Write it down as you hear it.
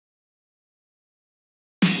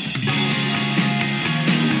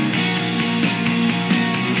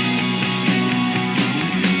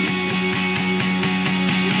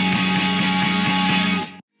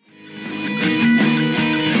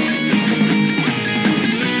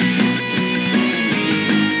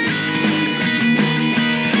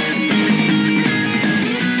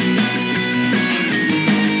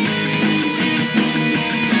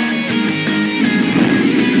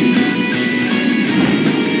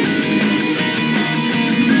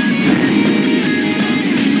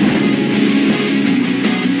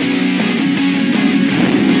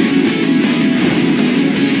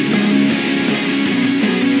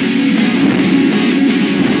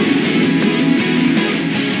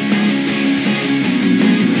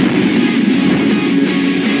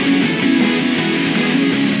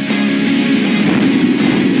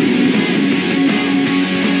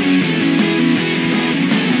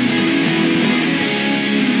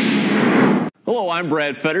Hello, I'm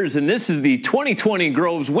Brad Fetters, and this is the 2020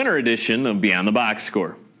 Groves Winter Edition of Beyond the Box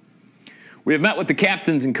Score. We have met with the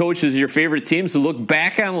captains and coaches of your favorite teams to look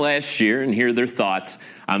back on last year and hear their thoughts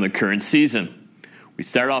on the current season. We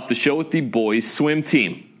start off the show with the boys swim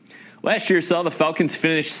team. Last year saw the Falcons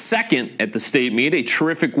finish second at the state meet, a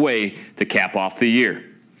terrific way to cap off the year.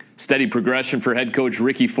 Steady progression for head coach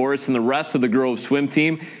Ricky Forrest and the rest of the Groves swim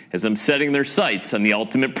team has them setting their sights on the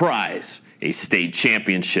ultimate prize, a state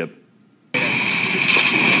championship.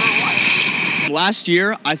 Last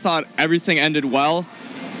year, I thought everything ended well.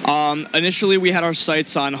 Initially, we had our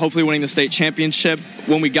sights on hopefully winning the state championship.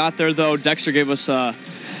 When we got there, though, Dexter gave us a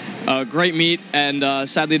great meet, and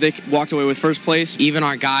sadly, they walked away with first place. Even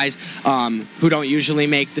our guys who don't usually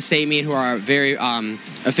make the state meet, who are very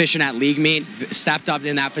efficient at league meet, stepped up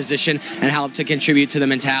in that position and helped to contribute to the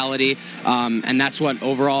mentality, and that's what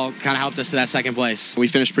overall kind of helped us to that second place. We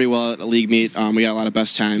finished pretty well at a league meet. We got a lot of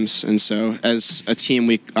best times, and so as a team,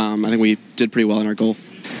 I think we did pretty well in our goal.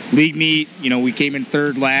 League meet, we came in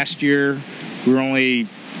third last year. We were only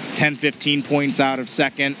 10-15 points out of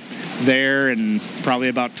second there and probably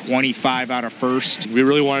about 25 out of first. We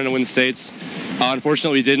really wanted to win states.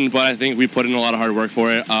 Unfortunately, we didn't, but I think we put in a lot of hard work for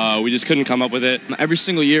it. We just couldn't come up with it. Every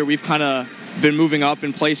single year, we've kind of been moving up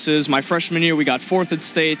in places. My freshman year, we got fourth at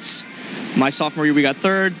states. My sophomore year, we got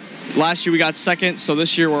third. Last year, we got second. So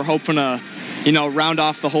this year, we're hoping to, round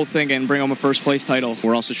off the whole thing and bring home a first place title.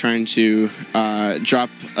 We're also trying to drop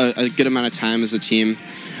a good amount of time as a team.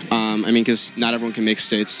 Because not everyone can make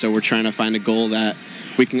states, so we're trying to find a goal that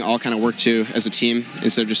we can all kind of work to as a team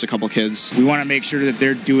instead of just a couple kids. We want to make sure that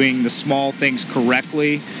they're doing the small things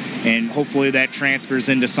correctly, and hopefully that transfers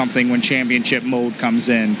into something when championship mode comes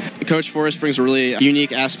in. Coach Forrest brings a really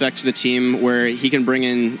unique aspect to the team where he can bring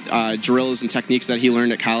in drills and techniques that he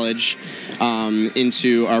learned at college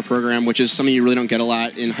into our program, which is something you really don't get a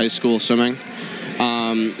lot in high school swimming.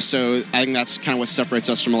 So I think that's kind of what separates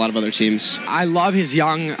us from a lot of other teams. I love his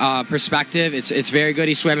young perspective. It's very good.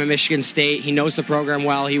 He swam at Michigan State. He knows the program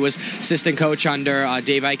well. He was assistant coach under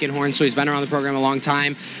Dave Eichenhorn, so he's been around the program a long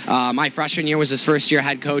time. My freshman year was his first year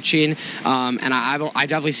head coaching, and I've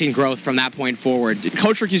definitely seen growth from that point forward.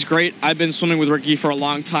 Coach Ricky's great. I've been swimming with Ricky for a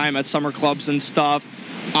long time at summer clubs and stuff.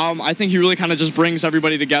 I think he really kind of just brings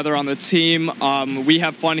everybody together on the team. We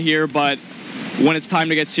have fun here, but when it's time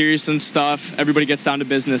to get serious and stuff, everybody gets down to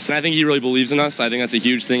business. And I think he really believes in us. I think that's a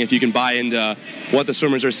huge thing. If you can buy into what the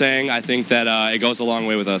swimmers are saying, I think that it goes a long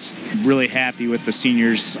way with us. Really happy with the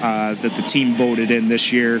seniors that the team voted in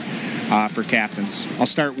this year for captains. I'll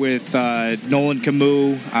start with Nolan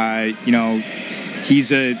Camus.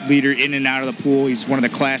 He's a leader in and out of the pool. He's one of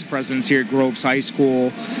the class presidents here at Groves High School.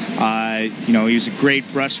 He was a great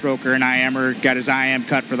breaststroker and IMer. Got his IM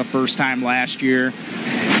cut for the first time last year.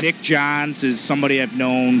 Nick Johns is somebody I've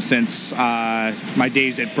known since my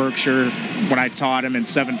days at Berkshire when I taught him in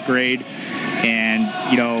 7th grade. And,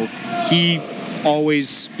 he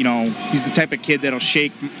always, he's the type of kid that'll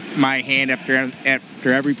shake my hand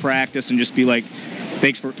after every practice and just be like,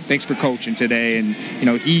 thanks for coaching today. And,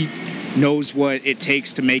 he knows what it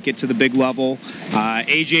takes to make it to the big level.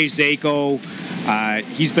 AJ Zako,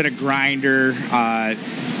 he's been a grinder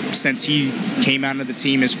since he came onto the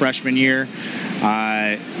team his freshman year.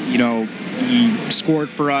 He scored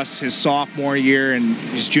for us his sophomore year, and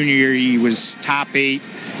his junior year he was top 8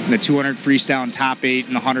 in the 200 freestyle and top 8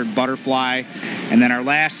 in the 100 butterfly. And then our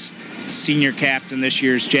last senior captain this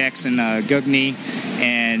year is Jackson Gugney,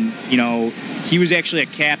 and he was actually a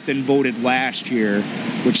captain voted last year,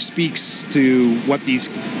 which speaks to what these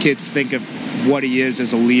kids think of what he is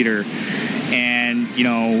as a leader. And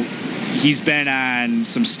he's been on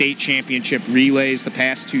some state championship relays the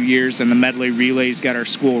past 2 years, and the medley relays got our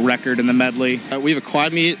school record in the medley. We have a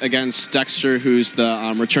quad meet against Dexter, who's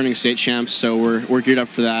the returning state champ, so we're geared up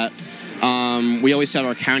for that. We always have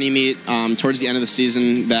our county meet towards the end of the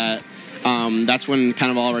season. That's when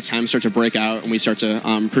kind of all of our times start to break out, and we start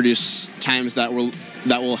to produce times that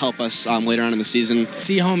will help us later on in the season.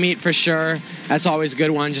 Home meet for sure. That's always a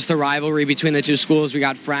good one. Just the rivalry between the two schools. We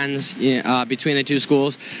got friends between the two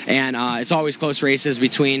schools, and it's always close races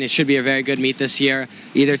between. It should be a very good meet this year.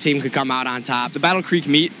 Either team could come out on top. The Battle Creek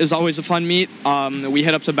meet is always a fun meet. We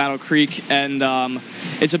head up to Battle Creek, and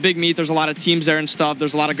it's a big meet. There's a lot of teams there and stuff.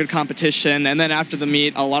 There's a lot of good competition, and then after the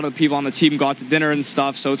meet, a lot of the people on the team go out to dinner and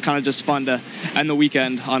stuff, so it's kind of just fun to end the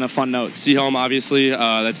weekend on a fun note. Home, obviously,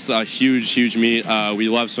 that's a huge meet. We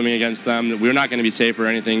love swimming against them. We're not going to be safe or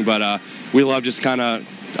anything, but we love just kind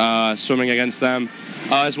of swimming against them.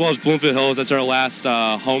 As well as Bloomfield Hills, that's our last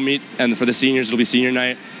home meet, and for the seniors, it'll be senior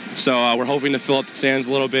night. So we're hoping to fill up the stands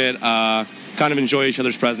a little bit, kind of enjoy each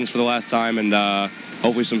other's presence for the last time, and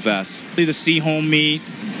hopefully some fast. The C-home meet,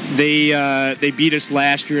 they beat us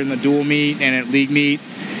last year in the dual meet and at league meet.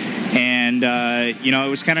 And, it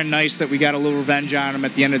was kind of nice that we got a little revenge on them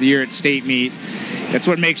at the end of the year at state meet. That's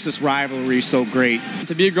what makes this rivalry so great.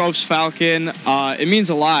 To be a Groves Falcon, it means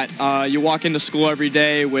a lot. You walk into school every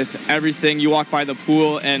day with everything. You walk by the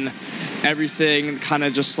pool and everything kind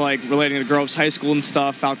of just like relating to Groves High School and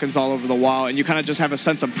stuff, Falcons all over the wall, and you kind of just have a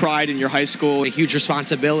sense of pride in your high school. A huge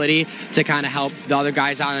responsibility to kind of help the other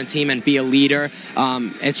guys on the team and be a leader.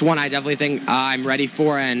 It's one I definitely think I'm ready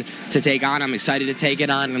for and to take on. I'm excited to take it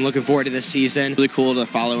on and I'm looking forward to this season. Really cool to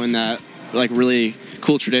follow in that really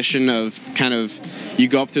cool tradition of kind of you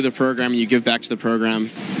go up through the program and you give back to the program.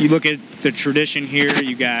 You look at the tradition here,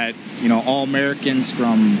 you got, All-Americans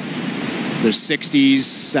from the 60s,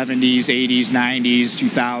 70s, 80s, 90s,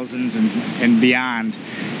 2000s, and beyond.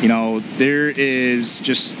 There is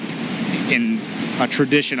just a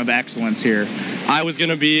tradition of excellence here. I was going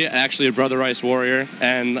to be actually a Brother Rice Warrior,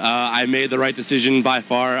 and I made the right decision by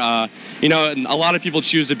far. A lot of people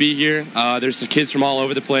choose to be here. There's kids from all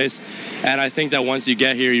over the place, and I think that once you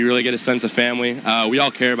get here, you really get a sense of family. We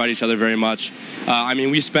all care about each other very much.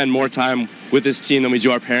 We spend more time with this team than we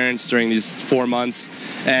do our parents during these 4 months,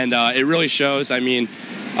 and it really shows.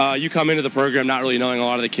 You come into the program not really knowing a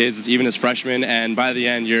lot of the kids, even as freshmen, and by the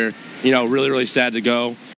end, you're really, really sad to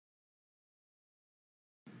go.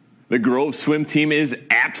 The Grove swim team is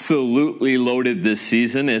absolutely loaded this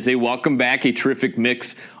season as they welcome back a terrific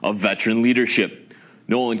mix of veteran leadership.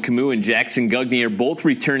 Nolan Camus and Jackson Gugney are both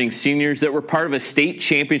returning seniors that were part of a state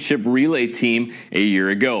championship relay team a year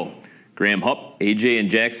ago. Graham Hupp, AJ and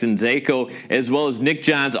Jackson Zako, as well as Nick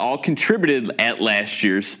Johns all contributed at last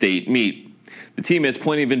year's state meet. The team has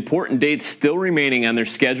plenty of important dates still remaining on their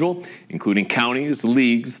schedule, including counties,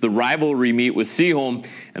 leagues, the rivalry meet with Seaholm,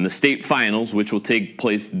 and the state finals, which will take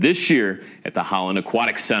place this year at the Holland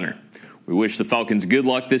Aquatic Center. We wish the Falcons good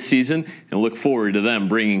luck this season and look forward to them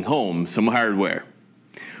bringing home some hardware.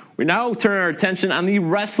 We now turn our attention on the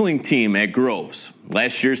wrestling team at Groves.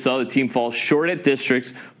 Last year saw the team fall short at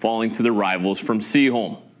districts, falling to the rivals from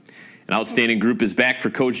Seaholm. An outstanding group is back for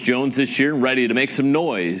Coach Jones this year and ready to make some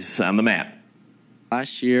noise on the map.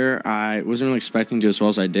 Last year, I wasn't really expecting to do as well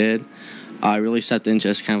as I did. I really stepped into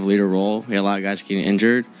as kind of a leader role. We had a lot of guys getting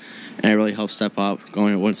injured, and I really helped step up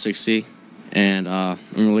going at 160. And I'm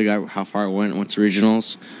really glad how far I went to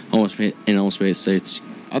regionals, almost made states.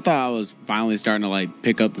 I thought I was finally starting to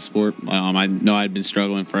pick up the sport. I know I'd been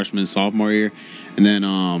struggling freshman and sophomore year, and then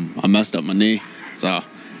I messed up my knee, so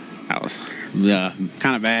that was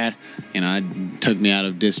kind of bad. It took me out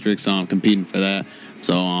of districts, so I'm competing for that.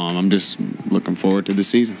 So I'm just looking forward to the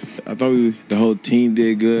season. I thought the whole team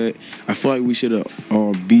did good. I feel like we should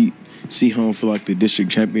have beat Seaholm for the district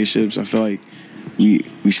championships. I feel like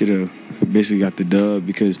we should have basically got the dub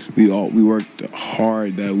because we worked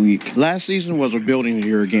hard that week. Last season was a building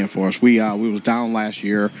year again for us. We was down last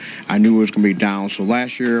year. I knew we was going to be down. So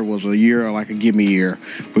last year was a year like a give me year.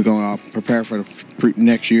 We're going to prepare for the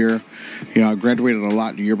next year. I graduated a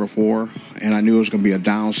lot the year before, and I knew it was going to be a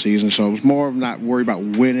down season. So it was more of not worried about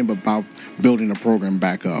winning, but about building the program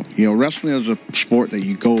back up. Wrestling is a sport that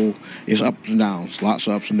it's ups and downs, lots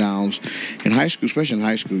of ups and downs. In high school, especially in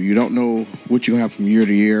high school, you don't know what you're going to have from year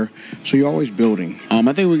to year. So you're always building. I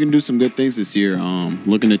think we can do some good things this year.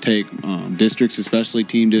 Looking to take districts, especially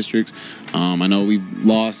team districts. I know we've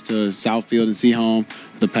lost to Southfield and Seaholm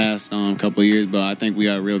the past couple of years, but I think we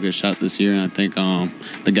got a real good shot this year, and I think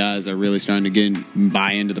the guys are really starting to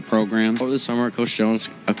buy into the program. Over the summer, Coach Jones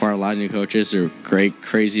acquired a lot of new coaches. They're great,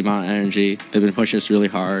 crazy amount of energy. They've been pushing us really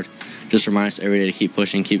hard. Just remind us every day to keep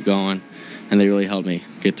pushing, keep going, and they really helped me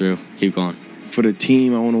get through, keep going. For the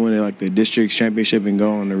team, I want to win the district championship and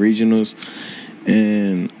go on the regionals.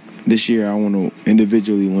 And this year, I want to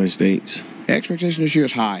individually win states. The expectation this year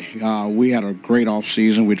is high. We had a great off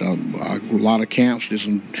season. We did a lot of camps.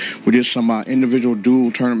 We did some individual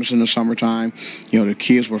dual tournaments in the summertime. The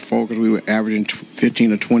kids were focused. We were averaging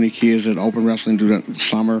 15 to 20 kids at open wrestling through the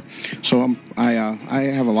summer. So I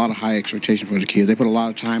have a lot of high expectations for the kids. They put a lot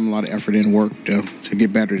of time, a lot of effort in work to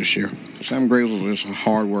get better this year. Sam Grazel is a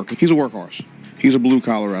hard worker. He's a workhorse. He's a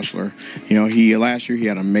blue-collar wrestler. Last year he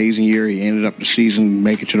had an amazing year. He ended up the season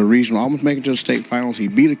making to the regional, almost making to the state finals. He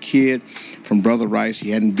beat a kid from Brother Rice he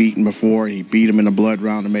hadn't beaten before. He beat him in the blood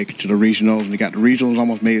round to make it to the regionals, and he got the regionals,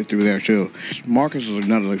 almost made it through there too. Marcus is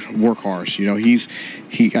another workhorse.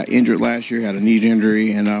 He got injured last year, had a knee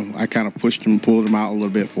injury, and I kind of pushed him, pulled him out a little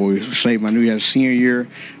bit before we saved him. I knew he had a senior year.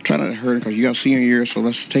 Try not to hurt him because you got a senior year, so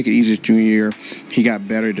let's take it easy junior year. He got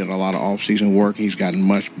better, did a lot of off-season work. He's gotten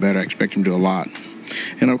much better. I expect him to do a lot.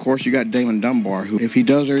 And of course, you got Damon Dunbar, who, if he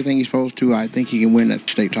does everything he's supposed to, I think he can win that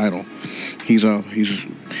state title.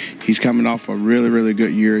 He's coming off a really, really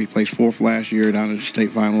good year. He placed 4th last year down at the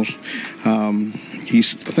state finals. I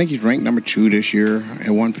think he's ranked number 2 this year at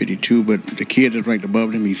 152, but the kid is ranked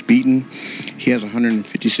above him. He's beaten. He has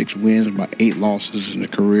 156 wins and about 8 losses in the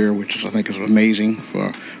career, which I think is amazing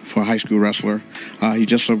for a high school wrestler.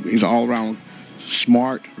 He's an all-around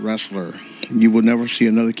smart wrestler. You will never see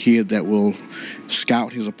another kid that will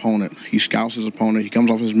scout his opponent. He scouts his opponent. He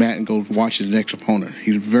comes off his mat and goes watch his next opponent.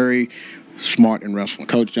 He's very smart in wrestling.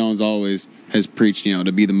 Coach Jones always has preached,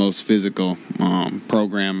 to be the most physical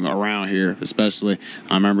program around here, especially.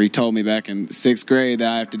 I remember he told me back in 6th grade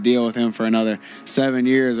that I have to deal with him for another 7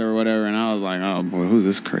 years or whatever, and I was like, oh boy, who's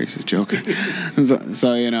this crazy joker? But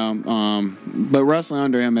wrestling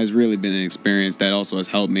under him has really been an experience that also has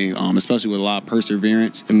helped me, especially with a lot of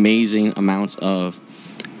perseverance. Amazing amounts of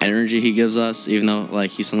energy he gives us, even though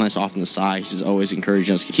he's sometimes off on the side. He's just always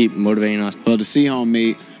encouraging us to keep motivating us. Well, the C-home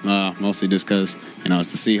meet, mostly just because,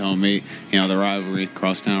 it's the C-home meet, the rivalry,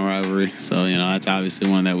 crosstown rivalry. So, that's obviously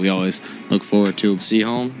one that we always look forward to.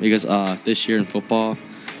 C-home, because this year in football,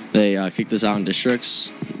 they kicked us out in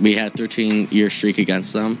districts. We had a 13-year streak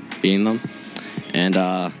against them, beating them. And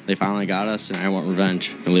they finally got us, and I want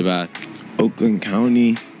revenge really bad. Oakland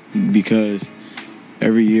County, because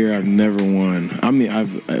every year I've never won. I mean,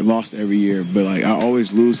 I've lost every year, but I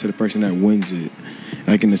always lose to the person that wins it,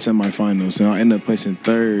 in the semifinals, and I end up placing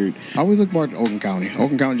 3rd. I always look forward to Oakland County.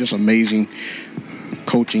 Oakland County is just amazing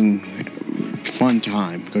coaching, fun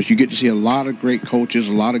time, because you get to see a lot of great coaches,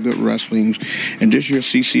 a lot of good wrestlings, and this year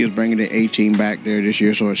CC is bringing the A-team back there this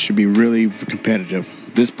year, so it should be really competitive.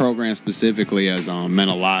 This program specifically has meant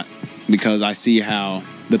a lot, because I see how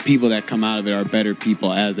the people that come out of it are better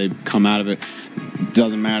people as they come out of it.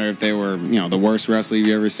 Doesn't matter if they were, the worst wrestler you've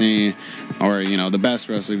ever seen or, the best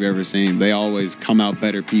wrestler you've ever seen. They always come out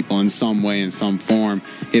better people in some way, in some form,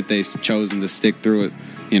 if they've chosen to stick through it,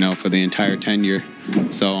 for the entire tenure.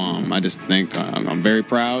 So I just think I'm very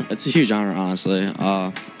proud. It's a huge honor, honestly.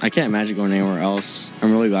 I can't imagine going anywhere else.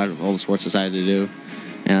 I'm really glad with all the sports decided to do,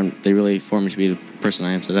 and they really formed me to be the person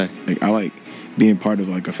I am today. I like being part of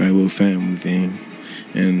a little family thing.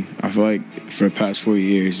 And I feel like for the past 4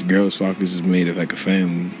 years, Girls Falcons is made of a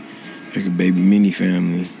family, a baby mini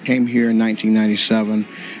family. Came here in 1997,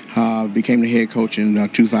 became the head coach in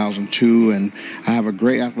 2002, and I have a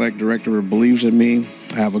great athletic director who believes in me.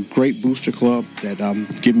 I have a great booster club that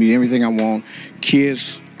give me everything I want.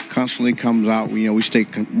 Kids constantly comes out. We stay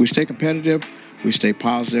competitive. We stay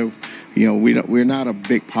positive. We're not a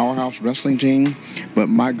big powerhouse wrestling team, but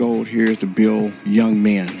my goal here is to build young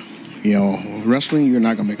men. Wrestling, you're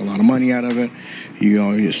not going to make a lot of money out of it.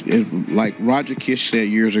 It's like Roger Kish said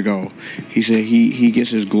years ago. He said he gets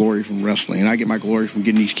his glory from wrestling, and I get my glory from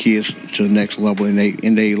getting these kids to the next level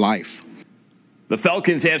in their life. The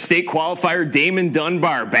Falcons have state qualifier Damon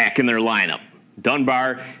Dunbar back in their lineup.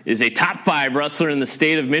 Dunbar is a top 5 wrestler in the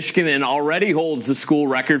state of Michigan and already holds the school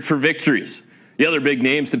record for victories. The other big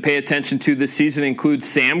names to pay attention to this season include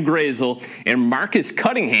Sam Grazel and Marcus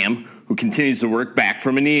Cunningham, who continues to work back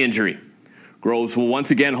from a knee injury. Groves will once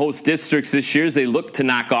again host districts this year as they look to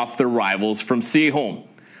knock off their rivals from C-Home.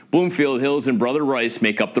 Bloomfield Hills and Brother Rice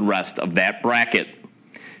make up the rest of that bracket.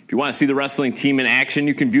 If you want to see the wrestling team in action,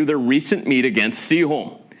 you can view their recent meet against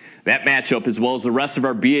C-Home. That matchup, as well as the rest of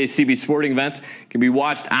our BACB sporting events, can be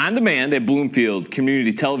watched on demand at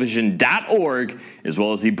BloomfieldCommunityTelevision.org, as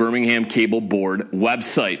well as the Birmingham Cable Board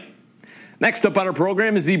website. Next up on our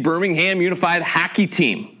program is the Birmingham Unified Hockey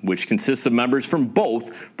Team, which consists of members from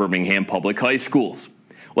both Birmingham public high schools.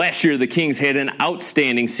 Last year, the Kings had an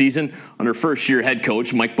outstanding season under first-year head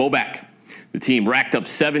coach Mike Bobeck. The team racked up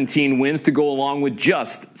 17 wins to go along with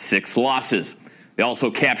just 6 losses. They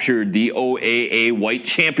also captured the OAA White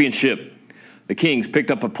Championship. The Kings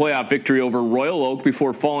picked up a playoff victory over Royal Oak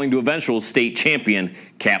before falling to eventual state champion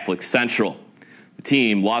Catholic Central. The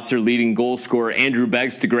team lost their leading goal scorer Andrew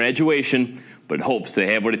Beggs to graduation, but hopes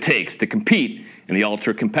they have what it takes to compete in the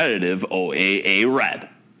ultra-competitive OAA Red.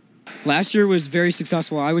 Last year was very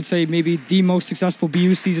successful. I would say maybe the most successful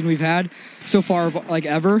BU season we've had so far,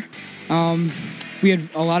 ever. We had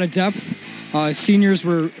a lot of depth. Seniors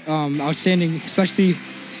were outstanding, especially,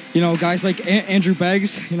 guys like Andrew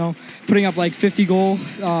Beggs, putting up 50-goal,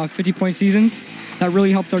 50-point seasons. That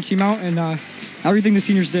really helped our team out, and everything the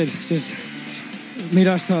seniors did just made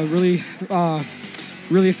us a really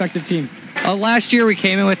effective team. Last year we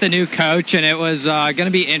came in with a new coach, and it was going to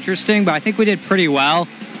be interesting, but I think we did pretty well.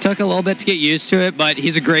 Took a little bit to get used to it, but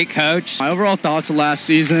he's a great coach. My overall thoughts of last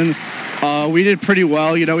season, we did pretty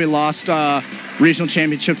well. We lost regional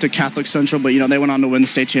championship to Catholic Central, but they went on to win the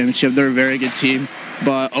state championship. They're a very good team.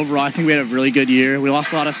 But overall, I think we had a really good year. We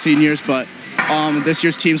lost a lot of seniors, but this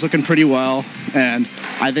year's team's looking pretty well. And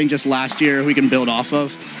I think just last year we can build off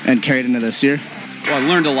of and carry it into this year. Well, I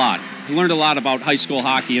learned a lot. I learned a lot about high school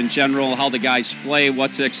hockey in general, how the guys play,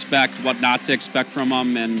 what to expect, what not to expect from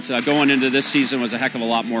them. And going into this season was a heck of a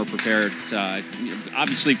lot more prepared.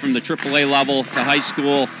 Obviously from the AAA level to high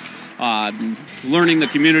school, learning the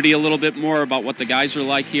community a little bit more about what the guys are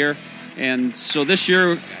like here. And so this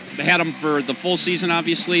year, I had them for the full season,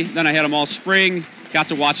 obviously. Then I had them all spring, got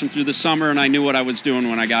to watch them through the summer, and I knew what I was doing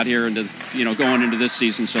when I got here into, going into this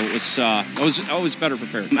season. So it was, I was better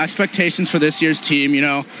prepared. Expectations for this year's team,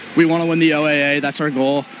 we want to win the OAA. That's our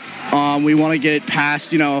goal. We want to get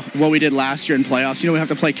past, what we did last year in playoffs. We have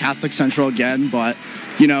to play Catholic Central again, but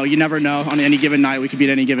you never know. On any given night, we could beat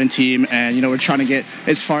any given team, and we're trying to get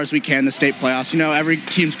as far as we can in the state playoffs. Every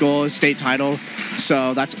team's goal is state title,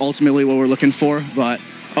 so that's ultimately what we're looking for. But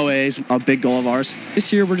OAA is a big goal of ours.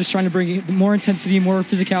 This year, we're just trying to bring more intensity, more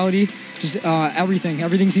physicality, just everything.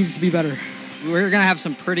 Everything needs to be better. We're going to have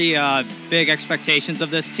some pretty big expectations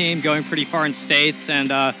of this team, going pretty far in states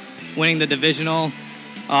and winning the divisional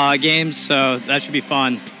games, so that should be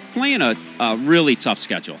fun. Playing a really tough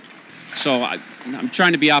schedule. So I'm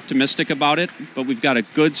trying to be optimistic about it, but we've got a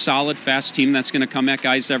good, solid, fast team that's going to come at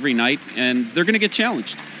guys every night, and they're going to get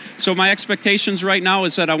challenged. So my expectations right now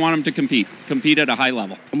is that I want them to compete at a high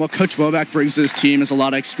level. And what Coach Bobak brings to his team is a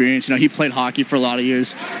lot of experience. He played hockey for a lot of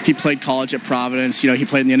years. He played college at Providence. He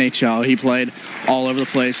played in the NHL. He played all over the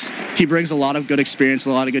place. He brings a lot of good experience,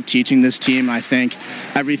 a lot of good teaching to this team. I think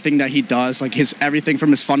everything that he does, everything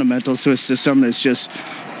from his fundamentals to his system is just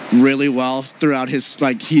really well throughout his,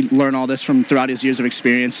 he learned all this from throughout his years of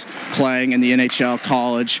experience playing in the NHL,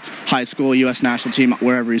 college, high school, U.S. national team,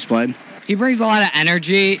 wherever he's played. He brings a lot of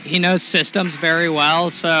energy. He knows systems very well,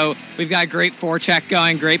 so we've got great forecheck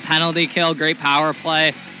going, great penalty kill, great power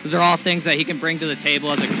play. Those are all things that he can bring to the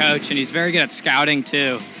table as a coach, and he's very good at scouting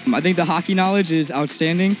too. I think the hockey knowledge is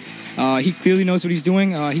outstanding. He clearly knows what he's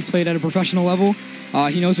doing. He played at a professional level.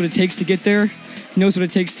 He knows what it takes to get there. He knows what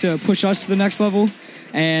it takes to push us to the next level.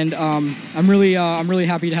 And I'm really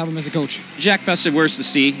happy to have him as a coach. Jack Bessett wears the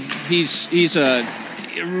C. He's a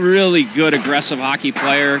really good, aggressive hockey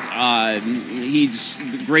player. He's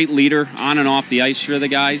a great leader on and off the ice for the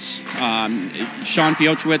guys. Sean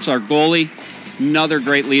Piotrowicz, our goalie, another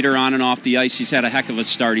great leader on and off the ice. He's had a heck of a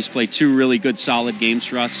start. He's played 2 really good, solid games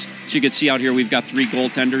for us. As you can see out here, we've got 3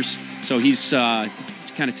 goaltenders. So he's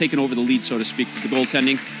kind of taken over the lead, so to speak, for the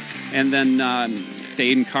goaltending. And then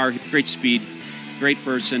Aiden Carr, great speed. Great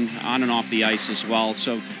person on and off the ice as well.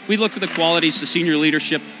 So we look for the qualities, the senior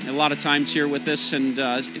leadership a lot of times here with this, and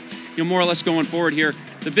more or less going forward here,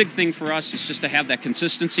 the big thing for us is just to have that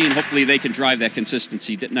consistency, and hopefully they can drive that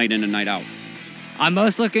consistency night in and night out. I'm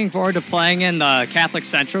most looking forward to playing in the Catholic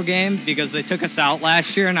Central game because they took us out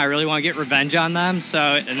last year, and I really want to get revenge on them.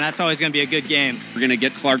 And that's always going to be a good game. We're going to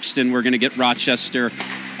get Clarkston, we're going to get Rochester.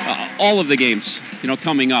 All of the games,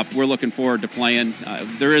 coming up, we're looking forward to playing.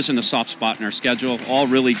 There isn't a soft spot in our schedule. All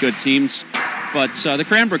really good teams. But the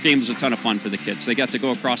Cranbrook game was a ton of fun for the kids. They got to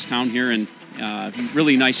go across town here, and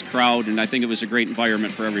really nice crowd, and I think it was a great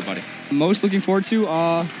environment for everybody. Most looking forward to,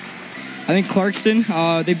 I think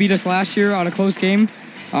Clarkston. They beat us last year on a close game.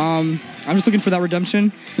 I'm just looking for that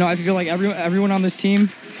redemption. I feel like everyone on this team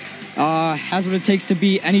has what it takes to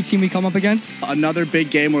beat any team we come up against. Another big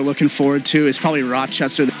game we're looking forward to is probably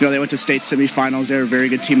Rochester. They went to state semifinals. They were a very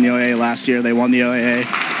good team in the OAA last year. They won the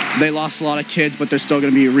OAA. They lost a lot of kids, but they're still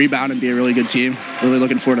going to be rebound and be a really good team. Really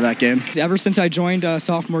looking forward to that game. Ever since I joined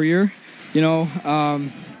sophomore year,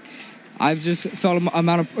 I've just felt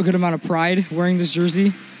a good amount of pride wearing this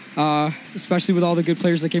jersey, especially with all the good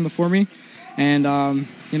players that came before me. And,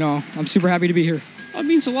 I'm super happy to be here. Well, it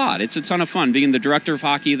means a lot. It's a ton of fun being the director of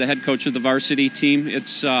hockey, the head coach of the varsity team.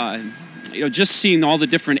 It's just seeing all the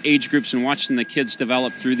different age groups and watching the kids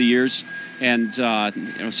develop through the years, and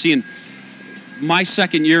seeing my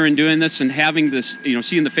second year in doing this and having this,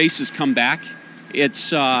 seeing the faces come back.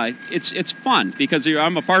 It's fun because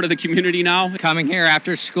I'm a part of the community now. Coming here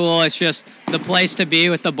after school, it's just the place to be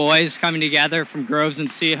with the boys coming together from Groves and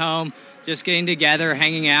Seaholm. Just getting together,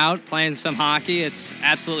 hanging out, playing some hockey. It's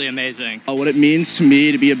absolutely amazing. What it means to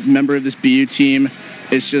me to be a member of this BU team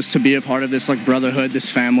is just to be a part of this brotherhood,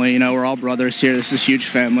 this family. We're all brothers here. This is a huge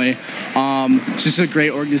family. It's just a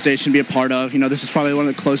great organization to be a part of. This is probably one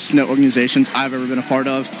of the closest knit organizations I've ever been a part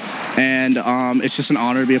of, and it's just an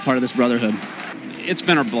honor to be a part of this brotherhood. It's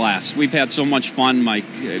been a blast. We've had so much fun.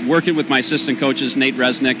 Working with my assistant coaches, Nate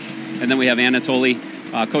Resnick, and then we have Anatoly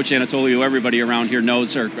Coach Anatoly, who everybody around here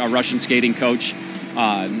knows, our Russian skating coach.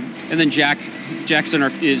 And then Jackson,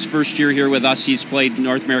 his first year here with us, he's played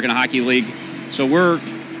North American Hockey League. So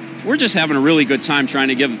we're just having a really good time trying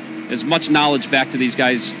to give as much knowledge back to these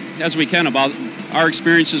guys as we can about our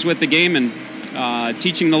experiences with the game and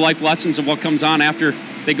teaching the life lessons of what comes on after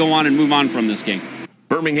they go on and move on from this game.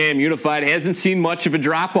 Birmingham Unified hasn't seen much of a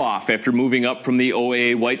drop-off after moving up from the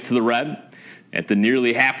OAA White to the Red. At the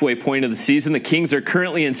nearly halfway point of the season, the Kings are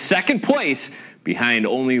currently in second place behind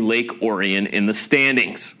only Lake Orion in the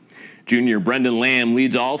standings. Junior Brendan Lamb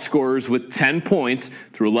leads all scorers with 10 points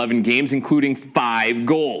through 11 games, including 5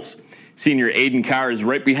 goals. Senior Aiden Carr is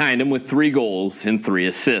right behind him with 3 goals and 3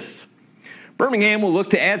 assists. Birmingham will look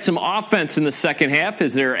to add some offense in the second half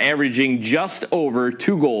as they're averaging just over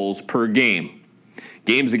 2 goals per game.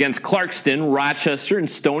 Games against Clarkston, Rochester, and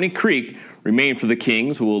Stony Creek remain for the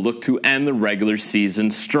Kings, who will look to end the regular season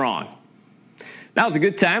strong. Now's a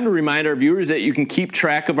good time to remind our viewers that you can keep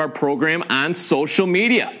track of our program on social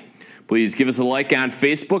media. Please give us a like on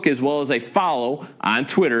Facebook as well as a follow on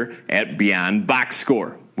Twitter at Beyond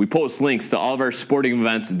BoxScore. We post links to all of our sporting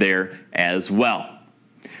events there as well.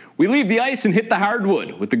 We leave the ice and hit the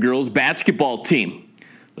hardwood with the girls' basketball team.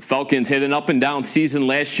 The Falcons had an up-and-down season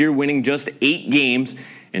last year, winning just 8 games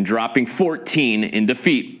and dropping 14 in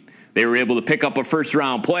defeat. They were able to pick up a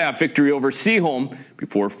first-round playoff victory over Seaholm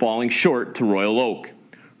before falling short to Royal Oak.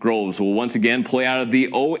 Groves will once again play out of the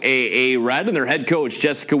OAA Red, and their head coach,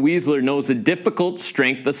 Jessica Weisler, knows the difficult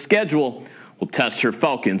strength of schedule will test her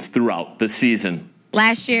Falcons throughout the season.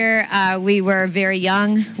 Last year, we were very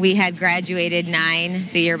young. We had graduated 9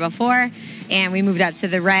 the year before, and we moved up to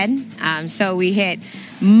the Red. So we hit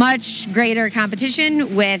much greater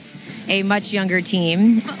competition with a much younger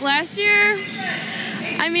team. Last year,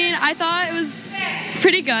 I mean, I thought it was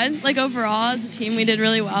pretty good. Like overall, as a team, we did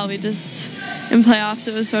really well. We just, in playoffs,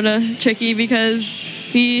 it was sort of tricky because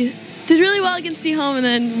we did really well against Seaholm, and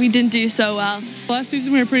then we didn't do so well. Last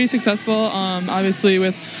season, we were pretty successful, obviously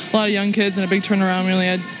with a lot of young kids and a big turnaround. We only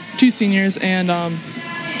had 2 seniors, and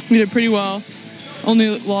we did pretty well.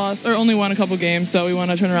 Only won a couple games, so we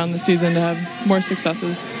want to turn around this season to have more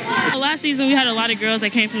successes. Last season we had a lot of girls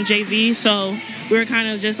that came from JV, so we were kind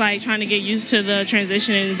of just like trying to get used to the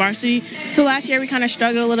transition in varsity. So last year we kind of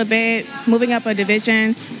struggled a little bit, moving up a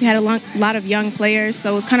division. We had a lot of young players,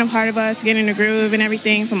 so it was kind of hard of us getting the groove and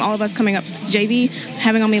everything from all of us coming up to JV,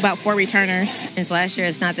 having only about 4 returners. Since last year,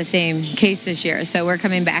 it's not the same case this year, so we're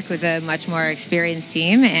coming back with a much more experienced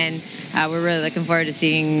team, and we're really looking forward to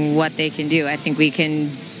seeing what they can do. I think we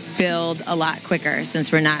can build a lot quicker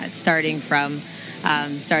since we're not starting from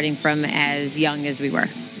as young as we were.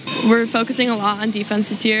 We're focusing a lot on defense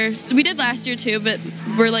this year. We did last year too, but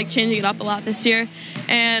we're like changing it up a lot this year,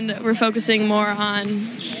 and we're focusing more on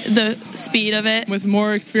the speed of it. With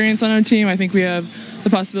more experience on our team, I think we have the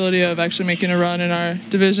possibility of actually making a run in our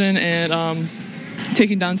division and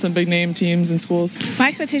taking down some big name teams and schools. My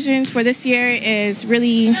expectations for this year is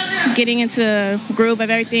really getting into the groove of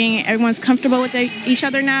everything. Everyone's comfortable with each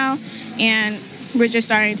other now, and we're just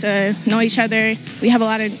starting to know each other. We have a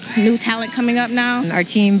lot of new talent coming up now. Our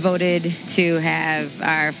team voted to have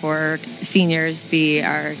our 4 seniors be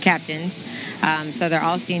our captains, so they're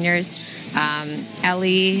all seniors.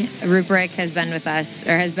 Ellie Rubrick has been with us,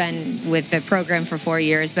 or has been with the program for 4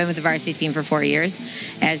 years, been with the varsity team for 4 years,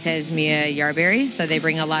 as has Mia Yarberry, so they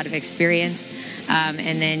bring a lot of experience.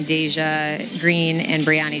 And then Deja Green and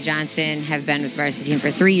Brianni Johnson have been with the varsity team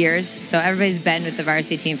for 3 years, so everybody's been with the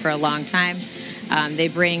varsity team for a long time. They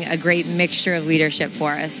bring a great mixture of leadership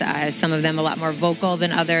for us. Some of them a lot more vocal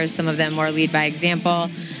than others, some of them more lead by example.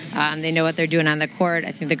 They know what they're doing on the court.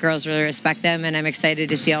 I think the girls really respect them, and I'm excited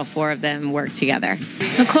to see all 4 of them work together.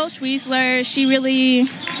 So Coach Weisler, she really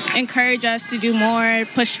encouraged us to do more,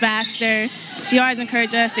 push faster. She always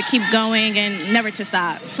encouraged us to keep going and never to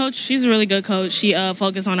stop. Coach, she's a really good coach. She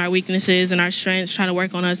focuses on our weaknesses and our strengths, trying to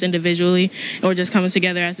work on us individually, and we're just coming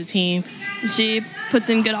together as a team. She puts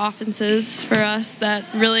in good offenses for us that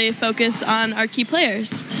really focus on our key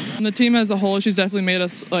players. The team as a whole, she's definitely made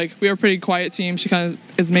us, we are a pretty quiet team. She kind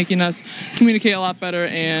of is making us communicate a lot better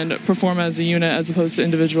and perform as a unit as opposed to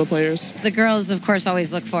individual players. The girls, of course,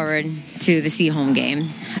 always look forward to the Seaholm game.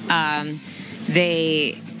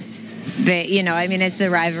 It's the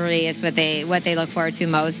rivalry. It's what they look forward to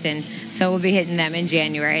most, and so we'll be hitting them in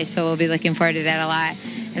January. So we'll be looking forward to that a lot.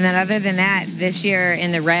 And then other than that, this year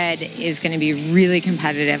in the Red is going to be really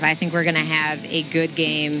competitive. I think we're going to have a good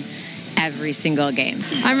game every single game.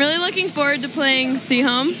 I'm really looking forward to playing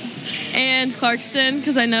Seaholm and Clarkston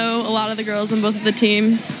because I know a lot of the girls on both of the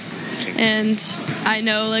teams. and I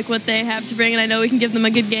know like what they have to bring, and I know we can give them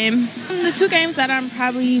a good game. The two games that I'm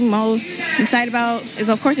probably most excited about is,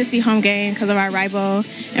 of course, it's the home game because of our rival,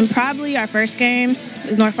 and probably our first game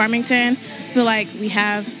is North Farmington. I feel like we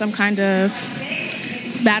have some kind of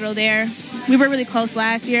battle there. We were really close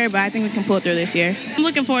last year, but I think we can pull it through this year. I'm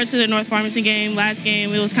looking forward to the North Farmington game. Last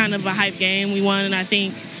game, it was kind of a hype game. We won, I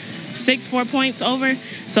think, 4 points over.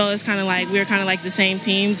 So it's kind of like we were kind of like the same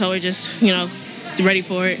team. So we're just, ready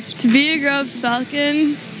for it. To be a Groves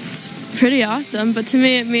Falcon, it's pretty awesome. But to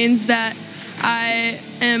me, it means that I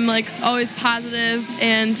am like always positive,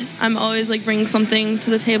 and I'm always like bringing something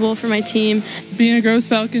to the table for my team. Being a Groves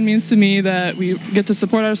Falcon means to me that we get to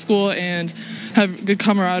support our school and have good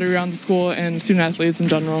camaraderie around the school and student athletes in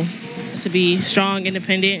general. To be strong,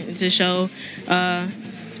 independent, and to show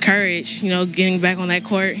courage, getting back on that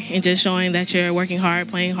court and just showing that you're working hard,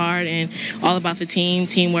 playing hard, and all about the team,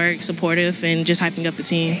 teamwork, supportive, and just hyping up the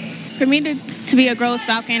team. For me to be a Groves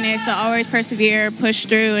Falcon is to always persevere, push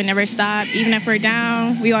through, and never stop. Even if we're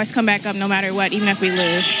down, we always come back up no matter what, even if we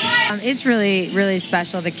lose. It's really, really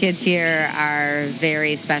special. The kids here are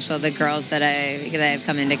very special. The girls that I've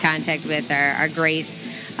come into contact with are great.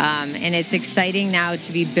 And it's exciting now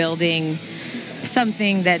to be building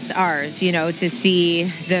something that's ours, to see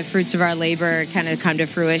the fruits of our labor kind of come to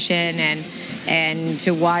fruition, and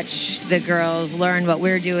to watch the girls learn what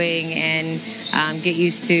we're doing and get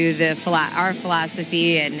used to our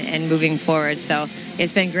philosophy and moving forward. So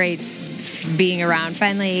it's been great being around.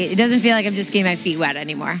 Finally, it doesn't feel like I'm just getting my feet wet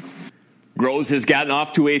anymore. Groves has gotten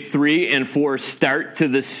off to a 3-4 start to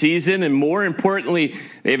the season, and more importantly,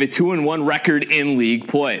 they have a 2-1 record in league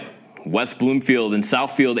play. West Bloomfield and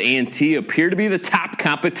Southfield A&T appear to be the top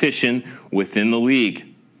competition within the league.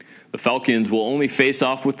 The Falcons will only face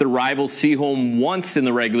off with their rival Seaholm once in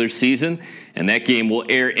the regular season, and that game will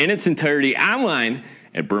air in its entirety online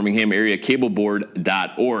at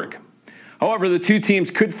birminghamareacableboard.org. However, the two teams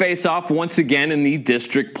could face off once again in the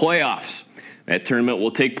district playoffs. That tournament will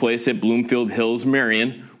take place at Bloomfield Hills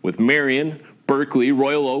Marion, with Marion, Berkeley,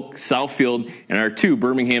 Royal Oak, Southfield, and our two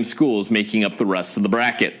Birmingham schools making up the rest of the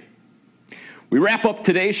bracket. We wrap up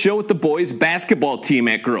today's show with the boys basketball team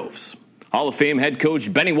at Groves. Hall of Fame head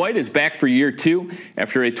coach Benny White is back for year 2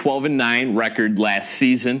 after a 12-9 record last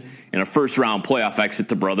season and a first-round playoff exit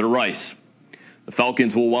to Brother Rice. The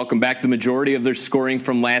Falcons will welcome back the majority of their scoring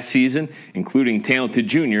from last season, including talented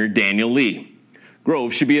junior Daniel Lee.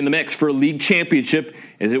 Groves should be in the mix for a league championship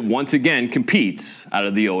as it once again competes out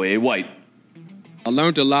of the OA White. I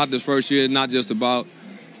learned a lot this first year, not just about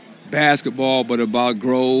basketball, but about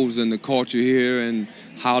Groves and the culture here and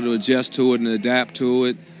how to adjust to it and adapt to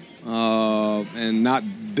it, and not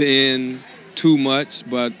bend too much.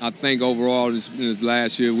 But I think overall in this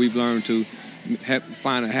last year we've learned to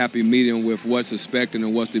find a happy medium with what's expected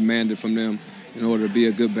and what's demanded from them in order to be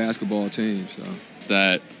a good basketball team. So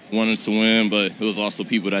that wanted to win, but it was also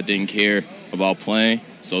people that didn't care about playing.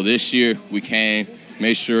 So this year we came,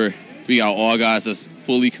 made sure we got all guys that's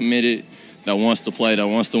fully committed, that wants to play, that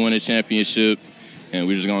wants to win a championship, and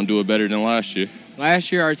we're just going to do it better than last year.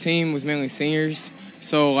 Last year our team was mainly seniors,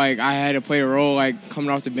 so I had to play a role coming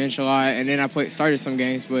off the bench a lot, and then I started some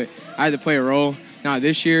games, but I had to play a role. Now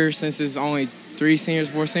this year, since it's only 4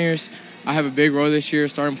 seniors, I have a big role this year,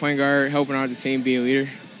 starting point guard, helping out the team, be a leader.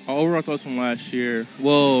 Our overall thoughts from last year,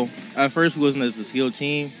 well, at first we wasn't as a skilled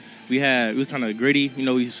team. It was kind of gritty,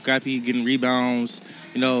 we were scrappy, getting rebounds,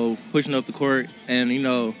 pushing up the court, and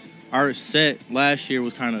our set last year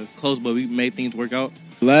was kind of close, but we made things work out.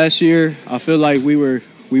 Last year, I feel like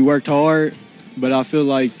we worked hard, but I feel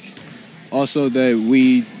like also that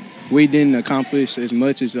we didn't accomplish as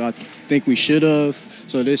much as I think we should have.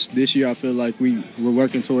 So this year, I feel like we're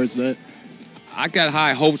working towards that. I got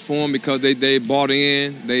high hopes for them because they bought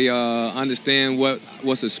in. They understand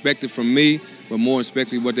what's expected from me, but more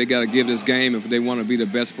especially what they got to give this game if they want to be the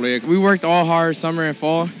best player. We worked all hard summer and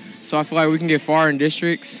fall, so I feel like we can get far in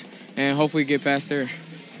districts and hopefully get past there.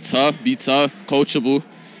 Be tough, coachable,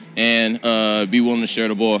 and be willing to share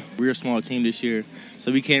the ball. We're a small team this year,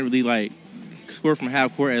 so we can't really score from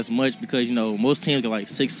half court as much because most teams got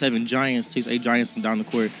 6, 7 giants, 6, 8 giants down the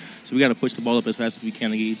court. So we got to push the ball up as fast as we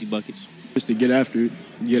can and get easy buckets. Just to get after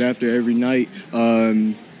every night,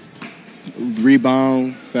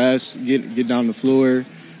 rebound fast, get down the floor,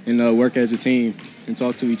 and work as a team and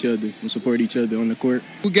talk to each other and support each other on the court.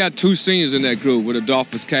 We got 2 seniors in that group with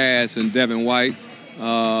Adolphus Cass and Devin White.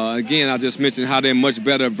 Again, I just mentioned how they're much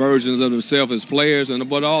better versions of themselves as players,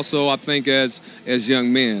 but also I think as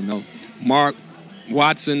young men. Mark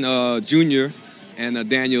Watson Jr. and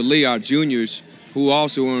Daniel Lee are juniors who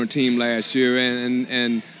also were on the team last year,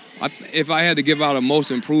 and if I had to give out a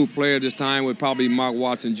most improved player this time, would probably be Mark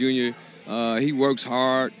Watson Jr. He works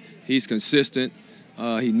hard. He's consistent.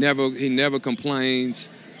 He never complains.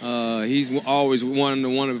 He's always one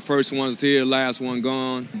of the first ones here, last one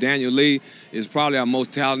gone. Daniel Lee is probably our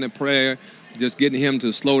most talented player. Just getting him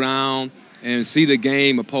to slow down and see the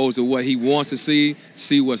game opposed to what he wants to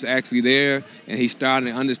see what's actually there, and he's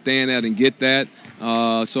starting to understand that and get that.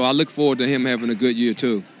 So I look forward to him having a good year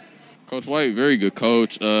too. Coach White, very good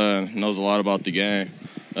coach, knows a lot about the game,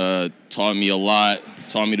 taught me a lot,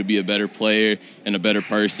 taught me to be a better player and a better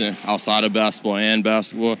person outside of basketball and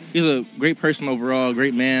basketball. He's a great person overall,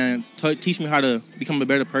 great man, teach me how to become a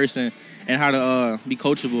better person and how to be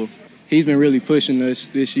coachable. He's been really pushing us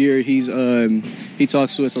this year. He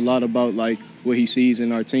talks to us a lot about like what he sees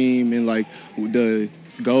in our team and like the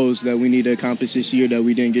goals that we need to accomplish this year that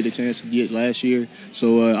we didn't get a chance to get last year.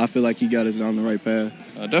 So I feel like he got us on the right path.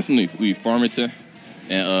 Definitely Farmington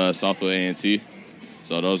and Southfield A&T.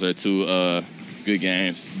 So those are two good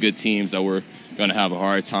games, good teams that we're going to have a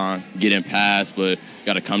hard time getting past, but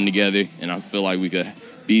got to come together, and I feel like we could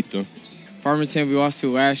beat them. Farmington we lost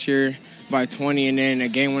to last year by 20, and then a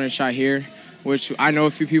game-winner shot here, which I know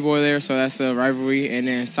a few people are there, so that's a rivalry. And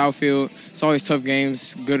then Southfield, it's always tough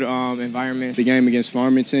games, good environment. The game against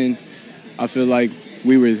Farmington, I feel like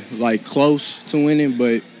we were like close to winning,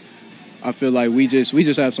 but I feel like we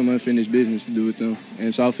just have some unfinished business to do with them. And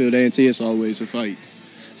Southfield A&T, it's always a fight.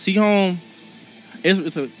 Seaholm,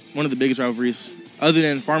 it's one of the biggest rivalries. Other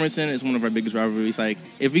than Farmington, it's one of our biggest rivalries. Like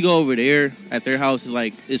if we go over there at their house,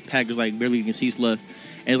 it's packed. There's like barely any seats left,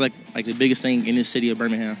 and it's like the biggest thing in the city of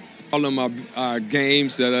Birmingham. All of them are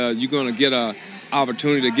games that you're going to get an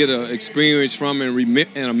opportunity to get an experience from and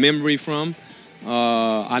a memory from.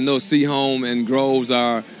 I know Seaholm and Groves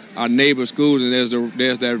are our neighbor schools, and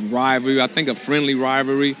there's that rivalry. I think a friendly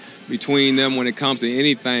rivalry between them when it comes to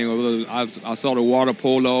anything. I saw the water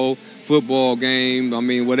polo, football game. I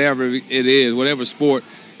mean, whatever it is, whatever sport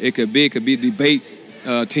it could be debate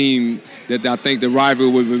team that I think the rivalry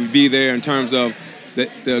would be there in terms of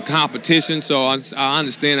the competition. So I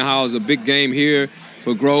understand how it's a big game here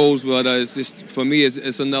for Groves, but it's just for me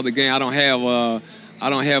it's another game. I don't have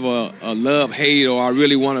a love-hate or I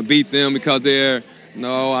really want to beat them because they're.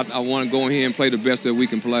 No, I want to go in here and play the best that we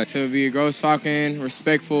can play. To be a Groves Falcon,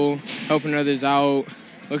 respectful, helping others out,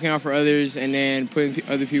 looking out for others, and then putting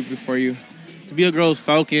other people before you. To be a Groves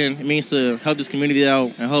Falcon, it means to help this community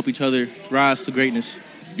out and help each other rise to greatness.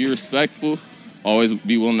 Be respectful, always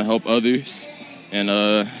be willing to help others, and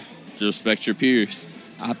respect your peers.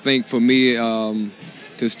 I think for me,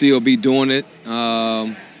 to still be doing it,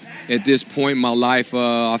 at this point in my life,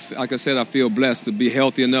 like I said, I feel blessed to be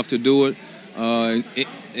healthy enough to do it.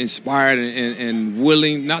 Inspired and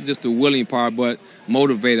willing, not just the willing part, but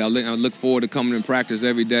motivated. I look forward to coming in practice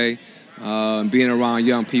every day, being around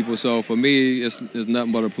young people. So for me, it's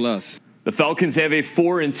nothing but a plus. The Falcons have a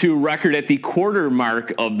 4-2 record at the quarter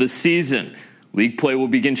mark of the season. League play will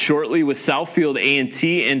begin shortly with Southfield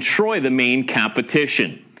A&T and Troy the main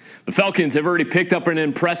competition. The Falcons have already picked up an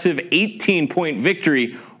impressive 18-point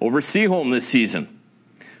victory over Seaholm this season.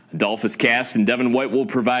 Adolphus Cass and Devin White will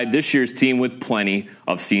provide this year's team with plenty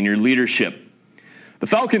of senior leadership. The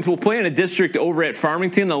Falcons will play in a district over at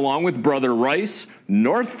Farmington along with Brother Rice,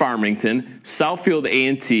 North Farmington, Southfield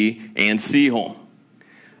A&T, and Seaholm.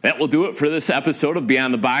 That will do it for this episode of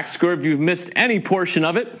Beyond the Box Score. If you've missed any portion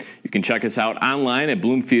of it, you can check us out online at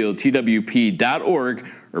bloomfieldtwp.org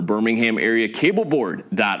or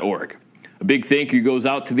birminghamarea.cableboard.org. A big thank you goes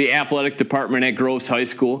out to the athletic department at Groves High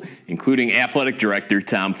School, including athletic director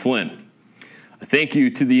Tom Flynn. A thank you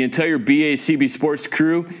to the entire BACB Sports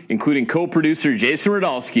crew, including co-producer Jason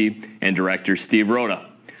Radalski and director Steve Rhoda.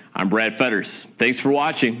 I'm Brad Fetters. Thanks for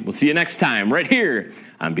watching. We'll see you next time right here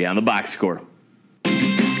on Beyond the Box Score.